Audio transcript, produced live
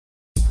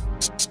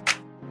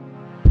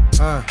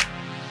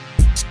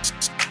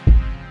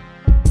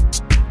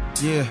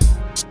Yeah.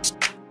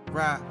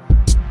 Rock.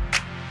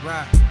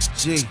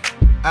 G-I-F-T.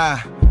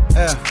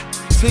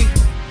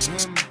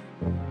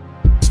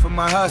 For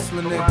my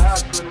hustling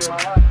niggas.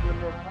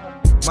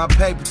 My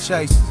paper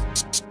chasers.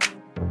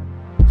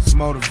 It's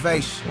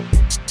motivation.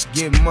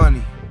 Get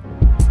money.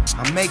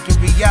 I'm making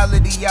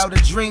reality out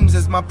of dreams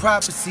as my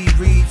prophecy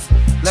reads.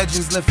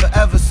 Legends live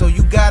forever, so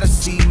you gotta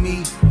see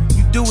me.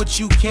 You do what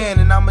you can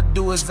and I'ma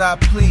do as I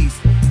please.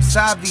 It's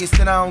obvious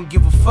that I don't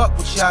give a fuck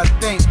what y'all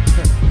think.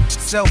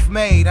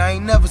 Self-made, I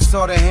ain't never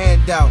saw the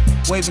handout.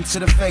 Waving to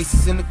the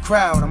faces in the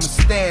crowd, I'm a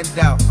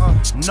standout.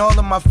 In all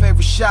of my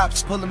favorite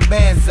shops, pulling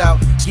bands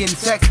out. Getting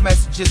text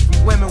messages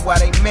from women while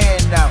they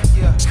manned out.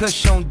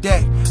 Kush on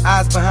deck,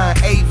 eyes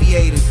behind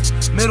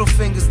aviators. Middle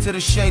fingers to the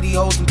shady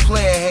hoes and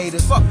player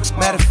haters.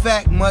 Matter of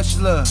fact, much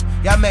love,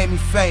 y'all made me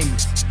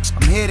famous.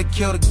 I'm here to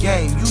kill the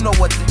game, you know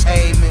what the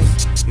aim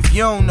is. If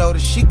you don't know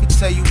that, she could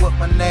tell you what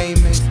my name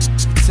is.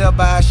 You can tell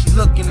by how she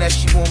looking that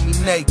she want me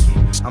naked.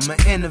 I'm an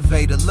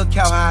innovator, look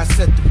how high I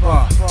set the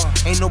bar.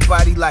 Ain't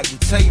nobody like me,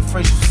 tell your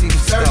friends you see the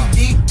star. 30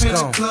 deep in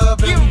the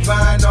club and we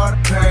buying all the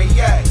Perry,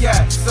 yeah.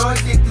 So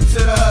addicted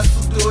to the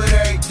hustle, do it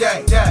every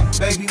day.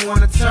 Baby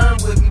wanna turn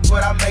with me,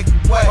 but I make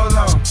them wait. Hold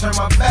on, turn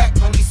my back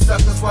on these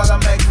suckers while I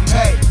make them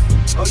hate.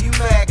 Oh, you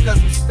mad cause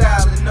I'm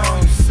styling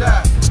on you,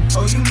 side.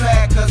 Oh, you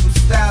mad cause I'm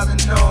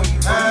styling on you,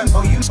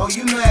 Oh,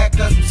 you mad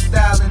cause I'm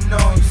styling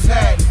on you,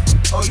 hey.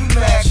 Oh, you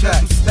mad cause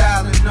I'm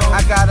styling on you.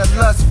 I got a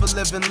lust for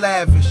living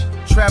lavish.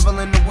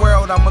 Traveling the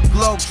world, I'm a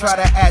globe, try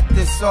to act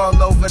this all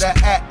over the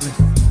atlas.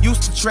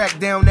 Used to track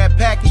down that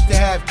package to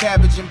have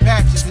cabbage and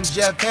patches and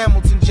Jeff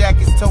Hamilton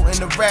jackets toting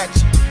the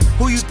ratchet.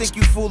 Who you think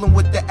you fooling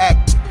with the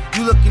acting?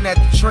 You looking at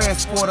the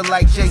transporter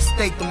like Jay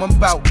Statham, I'm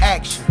about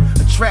action.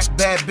 Attract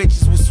bad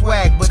bitches with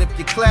swag, but if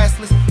you're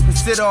classless,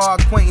 consider our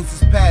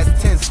acquaintances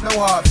past tense, no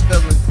hard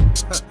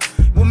feelings.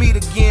 We'll meet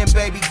again,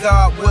 baby,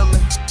 God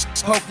willing.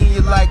 Poking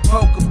you like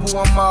poker, boo,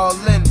 I'm all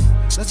in it.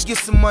 Let's get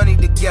some money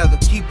together,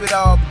 keep it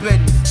all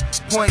business.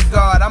 Point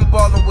guard, I'm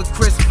ballin' with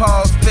Chris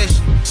Paul's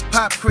vision.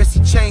 Pop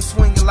Chrissy, chain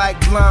swinging like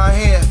blonde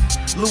hair.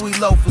 Louis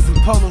loafers and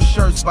polo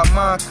shirts by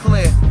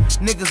Montclair.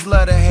 Niggas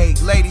love to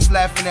hate, ladies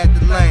laughing at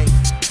the lane.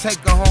 Take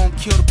her home,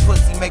 kill the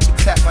pussy, make it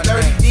tap my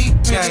 30 name. Deep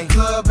in the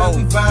club and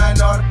we buying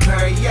all the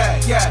Perry,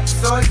 yeah.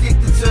 So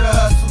addicted to the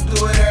hustle,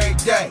 do it every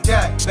day.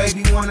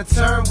 Baby wanna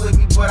turn with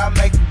me, but I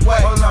make them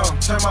wait. Hold on,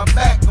 turn my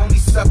back on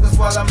these suckers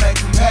while I make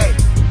them hate.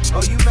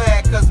 Oh, you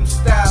mad cause I'm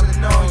styling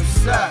on you,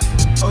 side.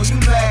 Oh, you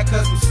mad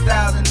cause I'm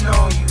styling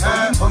on you,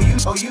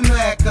 Oh, you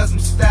mad cause I'm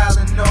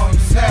styling on you,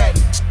 hey.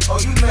 Oh,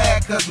 you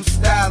mad cause I'm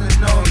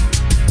styling on you.